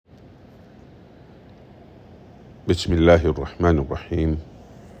Bismillahir Rahmanir Rahim.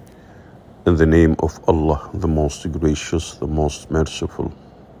 In the name of Allah, the most gracious, the most merciful.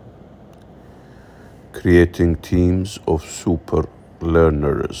 Creating Teams of Super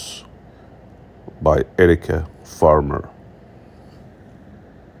Learners by Erica Farmer.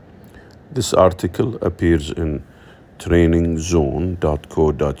 This article appears in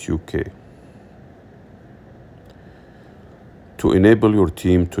trainingzone.co.uk. To enable your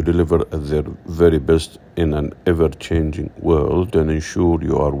team to deliver at their very best in an ever-changing world and ensure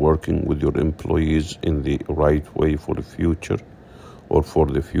you are working with your employees in the right way for the future or for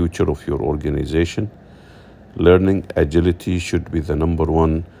the future of your organization, learning agility should be the number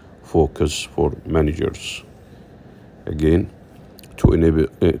one focus for managers. Again, to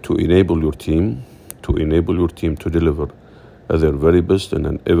enable your team to deliver at their very best in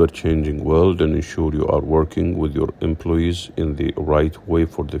an ever-changing world and ensure you are working with your employees in the right way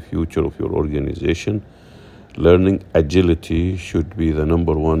for the future of your organization, learning agility should be the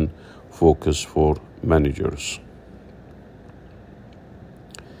number one focus for managers.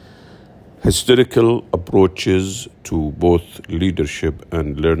 Historical approaches to both leadership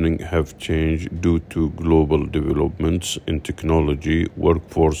and learning have changed due to global developments in technology,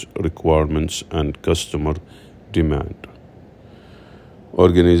 workforce requirements, and customer demand.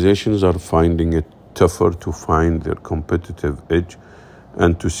 Organizations are finding it tougher to find their competitive edge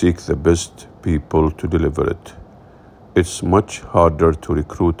and to seek the best people to deliver it. It's much harder to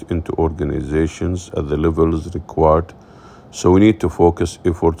recruit into organizations at the levels required, so we need to focus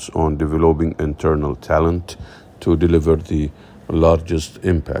efforts on developing internal talent to deliver the largest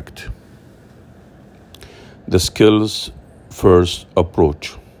impact. The skills-first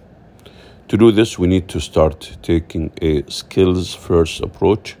approach. To do this, we need to start taking a skills-first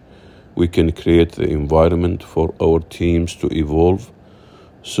approach. We can create the environment for our teams to evolve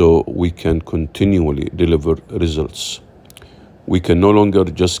so we can continually deliver results. We can no longer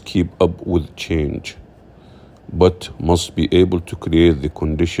just keep up with change, but must be able to create the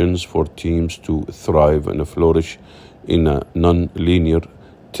conditions for teams to thrive and flourish in a non-linear,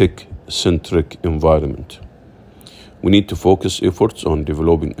 tech-centric environment. We need to focus efforts on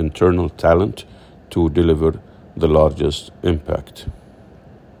developing internal talent to deliver the largest impact.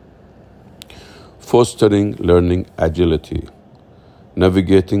 Fostering learning agility.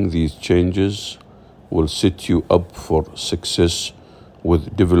 Navigating these changes will set you up for success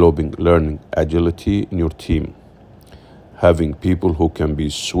with developing learning agility in your team. Having people who can be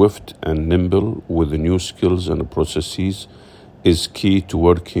swift and nimble with the new skills and processes is key to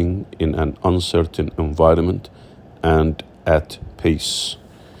working in an uncertain environment and at pace.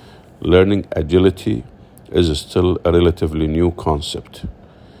 Learning agility is still a relatively new concept.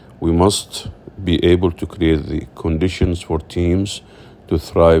 We must be able to create the conditions for teams to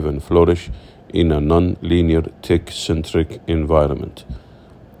thrive and flourish in a non-linear, tech-centric environment.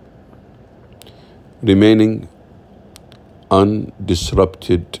 Remaining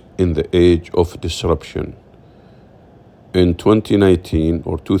undisrupted in the age of disruption. In 2019,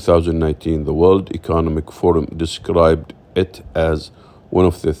 the World Economic Forum described it as one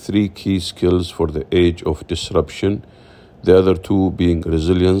of the three key skills for the age of disruption, the other two being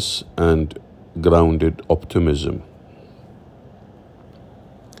resilience and grounded optimism.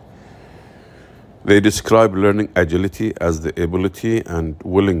 They describe learning agility as the ability and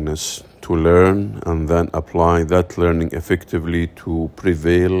willingness to learn and then apply that learning effectively to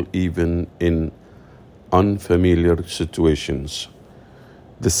prevail even in unfamiliar situations.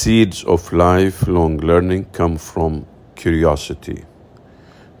 The seeds of lifelong learning come from curiosity.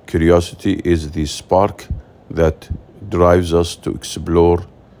 Curiosity is the spark that drives us to explore,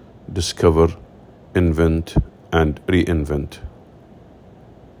 discover, invent, and reinvent.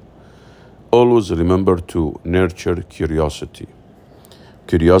 Always remember to nurture curiosity.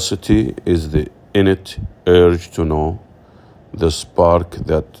 Curiosity is the innate urge to know, the spark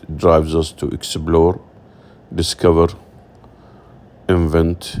that drives us to explore, discover,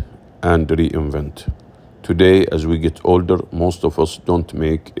 invent, and reinvent. Today, as we get older, most of us don't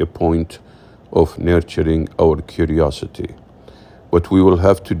make a point of nurturing our curiosity. But we will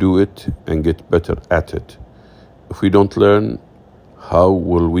have to do it and get better at it. If we don't learn, how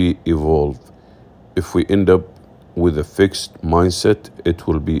will we evolve? If we end up with a fixed mindset, it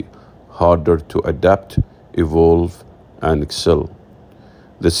will be harder to adapt, evolve, and excel.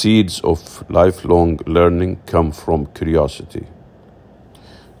 The seeds of lifelong learning come from curiosity.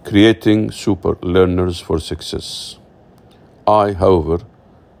 Creating super learners for success. I, however,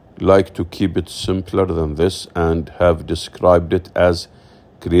 like to keep it simpler than this and have described it as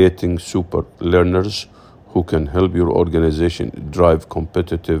creating super learners who can help your organization drive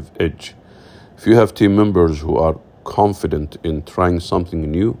competitive edge, If you have team members who are confident in trying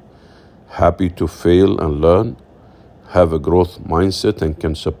something new, happy to fail and learn, have a growth mindset, and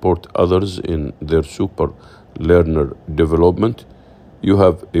can support others in their super learner development, you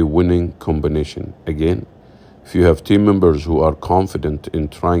have a winning combination. Again, if you have team members who are confident in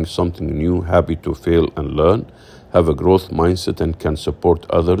trying something new, happy to fail and learn, have a growth mindset, and can support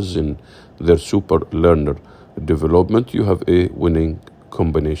others in their super learner development, you have a winning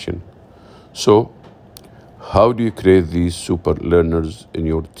combination. So, how do you create these super learners in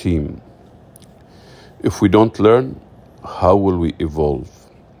your team? If we don't learn, how will we evolve?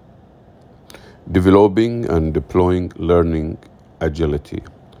 Developing and deploying learning agility.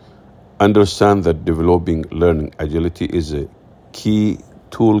 Understand that developing learning agility is a key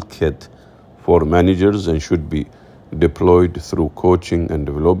toolkit for managers and should be deployed through coaching and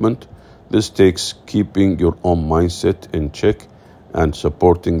development. This takes keeping your own mindset in check and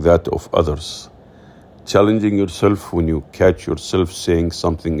supporting that of others. Challenging yourself when you catch yourself saying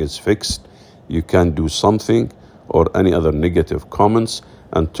something is fixed, you can't do something, or any other negative comments,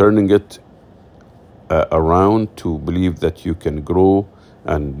 and turning it around to believe that you can grow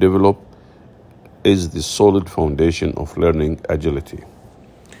and develop is the solid foundation of learning agility.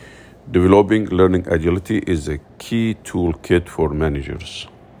 Developing learning agility is a key toolkit for managers.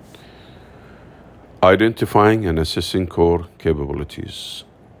 Identifying and assessing core capabilities.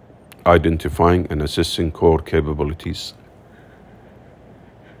 Identifying and assessing core capabilities.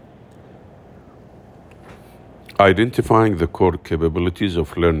 Identifying the core capabilities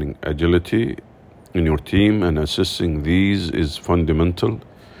of learning agility in your team and assessing these is fundamental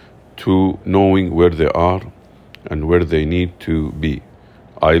to knowing where they are and where they need to be.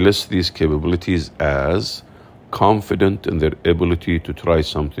 I list these capabilities as confident in their ability to try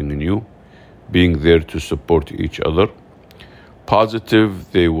something new, being there to support each other,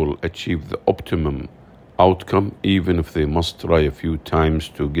 positive they will achieve the optimum outcome even if they must try a few times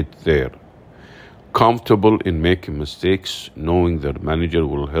to get there, comfortable in making mistakes, knowing their manager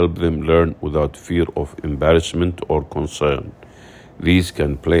will help them learn without fear of embarrassment or concern. These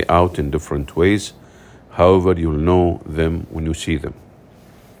can play out in different ways, however you'll know them when you see them.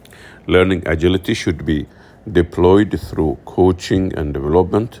 Learning agility should be deployed through coaching and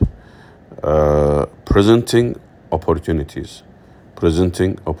development, presenting opportunities,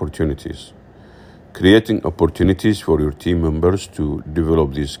 creating opportunities for your team members to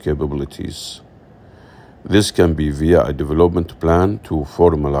develop these capabilities. This can be via a development plan to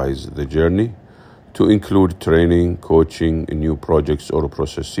formalize the journey, to include training, coaching, new projects or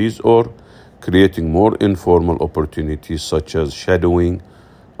processes, or creating more informal opportunities such as shadowing,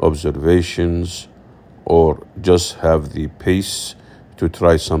 observations, or just have the pace to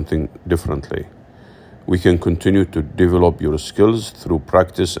try something differently. We can continue to develop your skills through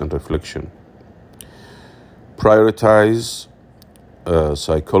practice and reflection. Prioritize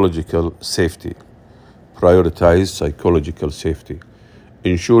psychological safety.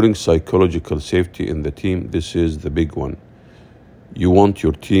 Ensuring psychological safety in the team, this is the big one. You want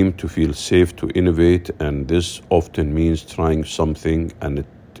your team to feel safe to innovate, and this often means trying something and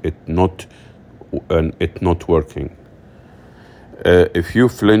it not working. If you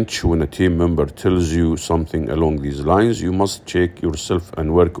flinch when a team member tells you something along these lines, you must check yourself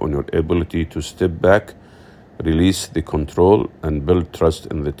and work on your ability to step back, release the control, and build trust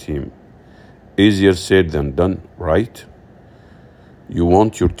in the team. Easier said than done, right? You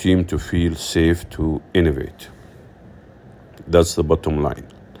want your team to feel safe to innovate. That's the bottom line.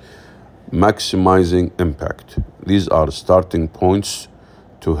 Maximizing impact. These are starting points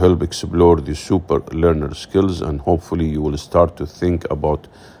to help explore the super learner skills, and hopefully you will start to think about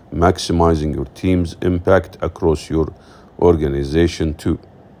maximizing your team's impact across your organization too.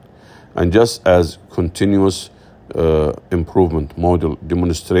 And just as continuous improvement model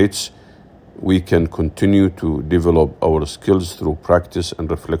demonstrates, we can continue to develop our skills through practice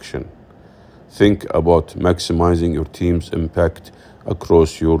and reflection. Think about maximizing your team's impact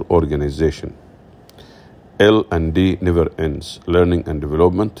across your organization. L&D never ends. Learning and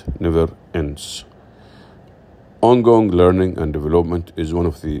development never ends. Ongoing learning and development is one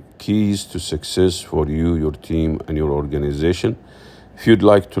of the keys to success for you, your team, and your organization. If you'd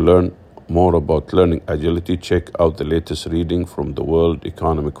like to learn more about learning agility, check out the latest reading from the World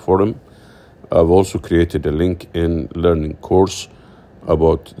Economic Forum. I've also created a LinkedIn learning course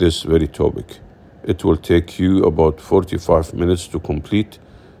about this very topic. It will take you about 45 minutes to complete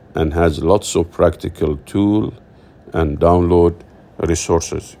and has lots of practical tool and download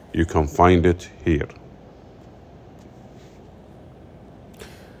resources. You can find it here.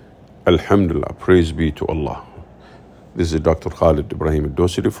 Alhamdulillah, praise be to Allah. This is Dr. Khalid Ibrahim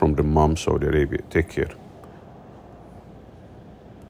Dosiri from Dammam, Saudi Arabia. Take care.